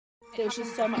there's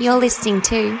just so much. You're listening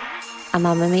to a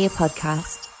Mamma Mia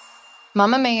podcast.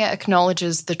 Mamma Mia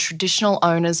acknowledges the traditional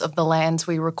owners of the lands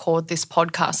we record this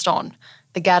podcast on,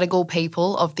 the Gadigal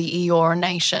people of the Eora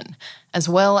Nation, as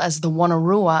well as the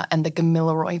Wonnarua and the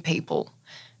Gamilaroi people.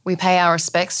 We pay our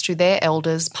respects to their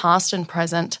elders, past and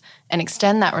present, and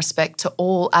extend that respect to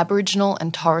all Aboriginal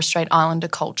and Torres Strait Islander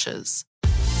cultures.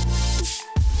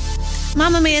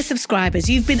 Mamma Mia subscribers,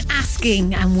 you've been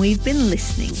asking and we've been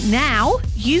listening. Now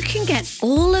you can get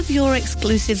all of your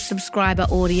exclusive subscriber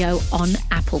audio on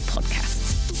Apple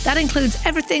Podcasts. That includes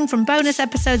everything from bonus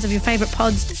episodes of your favourite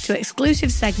pods to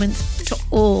exclusive segments to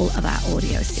all of our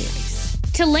audio series.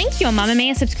 To link your Mamma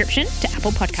Mia subscription to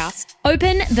Apple Podcasts,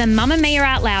 open the Mamma Mia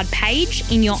Out Loud page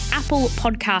in your Apple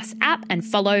Podcasts app and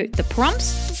follow the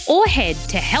prompts, or head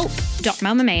to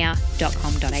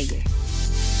help.mammamia.com.au.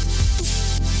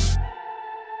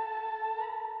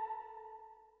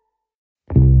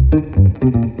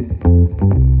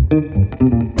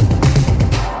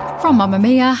 From Mamma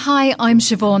Mia, hi, I'm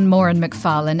Siobhan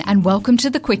Moran-McFarlane and welcome to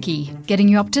The Quickie, getting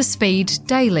you up to speed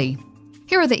daily.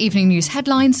 Here are the evening news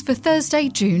headlines for Thursday,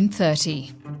 June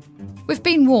 30. We've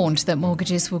been warned that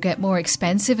mortgages will get more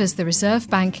expensive as the Reserve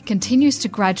Bank continues to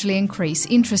gradually increase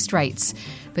interest rates.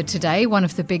 But today, one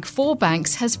of the big four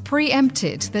banks has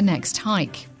preempted the next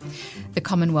hike. The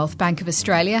Commonwealth Bank of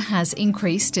Australia has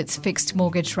increased its fixed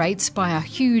mortgage rates by a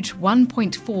huge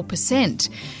 1.4%,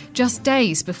 just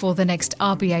days before the next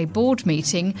RBA board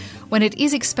meeting, when it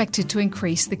is expected to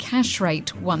increase the cash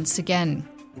rate once again.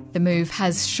 The move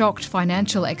has shocked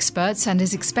financial experts and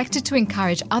is expected to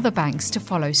encourage other banks to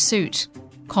follow suit.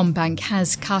 CommBank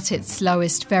has cut its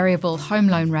lowest variable home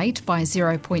loan rate by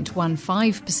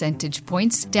 0.15 percentage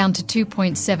points, down to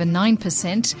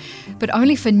 2.79%, but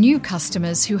only for new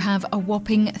customers who have a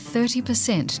whopping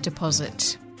 30%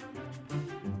 deposit.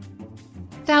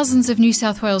 Thousands of New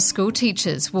South Wales school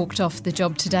teachers walked off the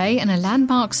job today in a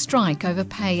landmark strike over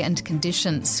pay and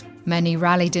conditions. Many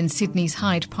rallied in Sydney's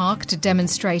Hyde Park to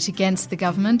demonstrate against the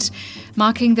government,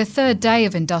 marking the third day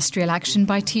of industrial action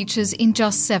by teachers in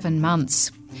just 7 months.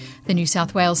 The New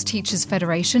South Wales Teachers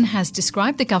Federation has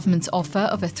described the government's offer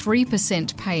of a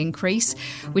 3% pay increase,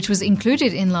 which was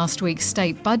included in last week's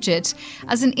state budget,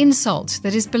 as an insult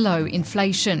that is below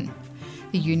inflation.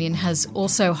 The union has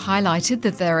also highlighted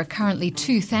that there are currently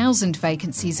 2,000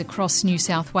 vacancies across New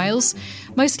South Wales,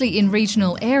 mostly in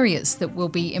regional areas that will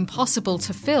be impossible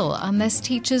to fill unless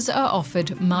teachers are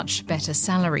offered much better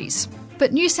salaries.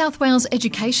 But New South Wales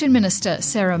Education Minister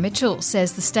Sarah Mitchell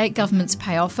says the state government's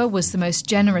pay offer was the most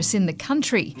generous in the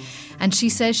country, and she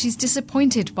says she's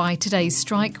disappointed by today's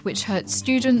strike, which hurt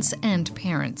students and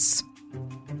parents.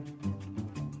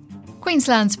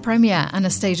 Queensland's Premier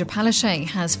Anastasia Palaszczuk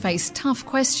has faced tough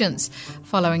questions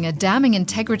following a damning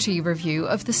integrity review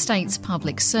of the state's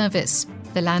public service.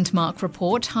 The landmark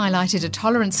report highlighted a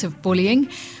tolerance of bullying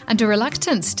and a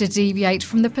reluctance to deviate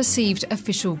from the perceived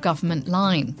official government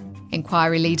line.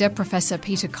 Inquiry leader Professor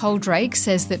Peter Coldrake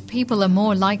says that people are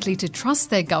more likely to trust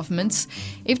their governments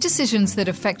if decisions that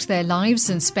affect their lives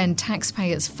and spend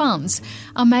taxpayers' funds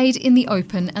are made in the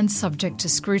open and subject to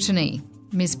scrutiny.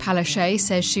 Ms Palaszczuk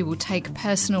says she will take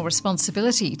personal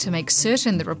responsibility to make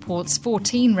certain the report's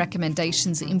 14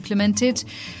 recommendations are implemented,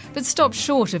 but stopped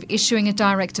short of issuing a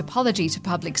direct apology to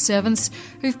public servants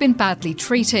who've been badly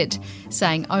treated,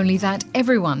 saying only that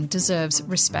everyone deserves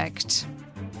respect.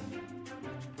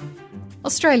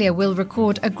 Australia will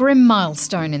record a grim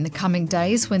milestone in the coming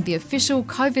days when the official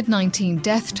COVID-19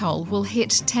 death toll will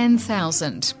hit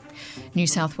 10,000. New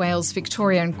South Wales,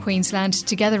 Victoria and Queensland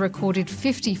together recorded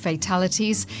 50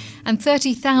 fatalities and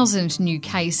 30,000 new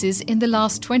cases in the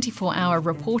last 24-hour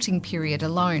reporting period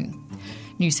alone.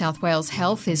 New South Wales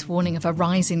Health is warning of a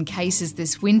rise in cases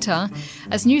this winter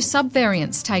as new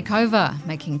subvariants take over,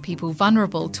 making people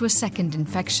vulnerable to a second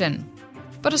infection.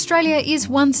 But Australia is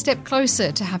one step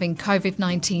closer to having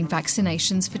COVID-19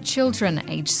 vaccinations for children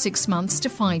aged 6 months to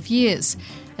 5 years,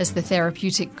 as the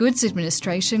Therapeutic Goods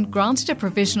Administration granted a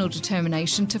provisional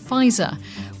determination to Pfizer,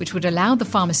 which would allow the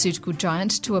pharmaceutical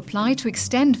giant to apply to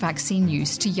extend vaccine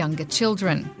use to younger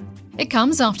children. It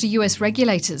comes after US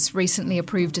regulators recently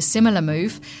approved a similar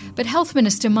move, but Health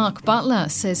Minister Mark Butler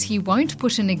says he won't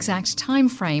put an exact time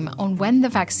frame on when the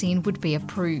vaccine would be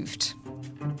approved.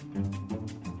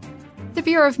 The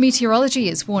Bureau of Meteorology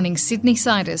is warning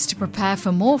Sydney-siders to prepare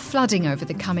for more flooding over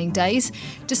the coming days,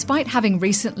 despite having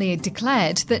recently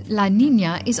declared that La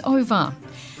Niña is over.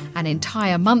 An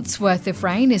entire month's worth of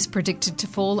rain is predicted to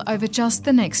fall over just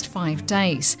the next 5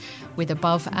 days, with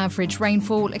above-average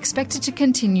rainfall expected to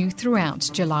continue throughout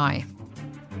July.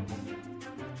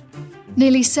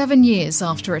 Nearly 7 years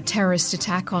after a terrorist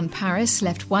attack on Paris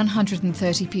left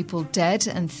 130 people dead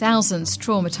and thousands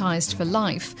traumatised for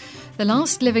life, the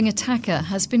last living attacker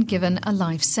has been given a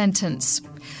life sentence.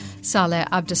 Saleh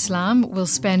Abdeslam will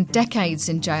spend decades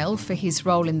in jail for his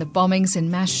role in the bombings and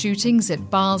mass shootings at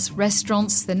bars,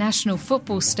 restaurants, the National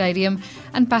Football Stadium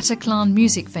and Bataclan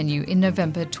music venue in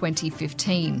November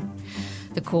 2015.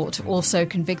 The court also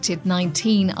convicted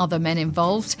 19 other men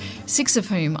involved, 6 of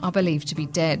whom are believed to be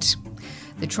dead.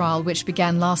 The trial, which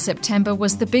began last September,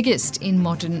 was the biggest in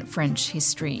modern French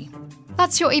history.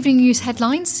 That's your evening news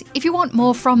headlines. If you want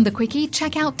more from The Quickie,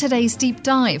 check out today's deep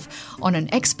dive on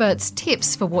an expert's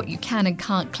tips for what you can and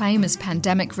can't claim as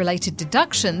pandemic-related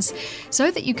deductions so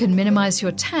that you can minimise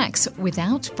your tax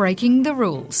without breaking the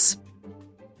rules.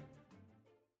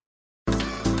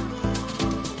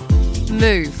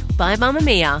 Move by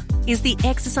Mamamia is the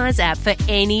exercise app for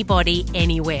anybody,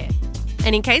 anywhere.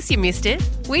 And in case you missed it,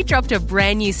 we dropped a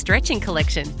brand new stretching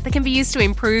collection that can be used to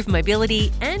improve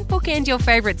mobility and bookend your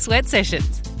favourite sweat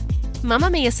sessions.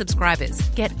 Mamamia subscribers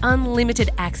get unlimited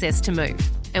access to Move,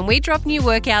 and we drop new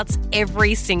workouts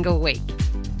every single week.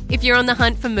 If you're on the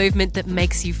hunt for movement that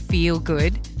makes you feel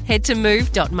good, head to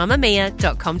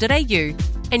move.mamamia.com.au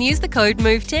and use the code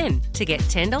MOVE10 to get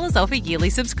 $10 off a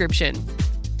yearly subscription.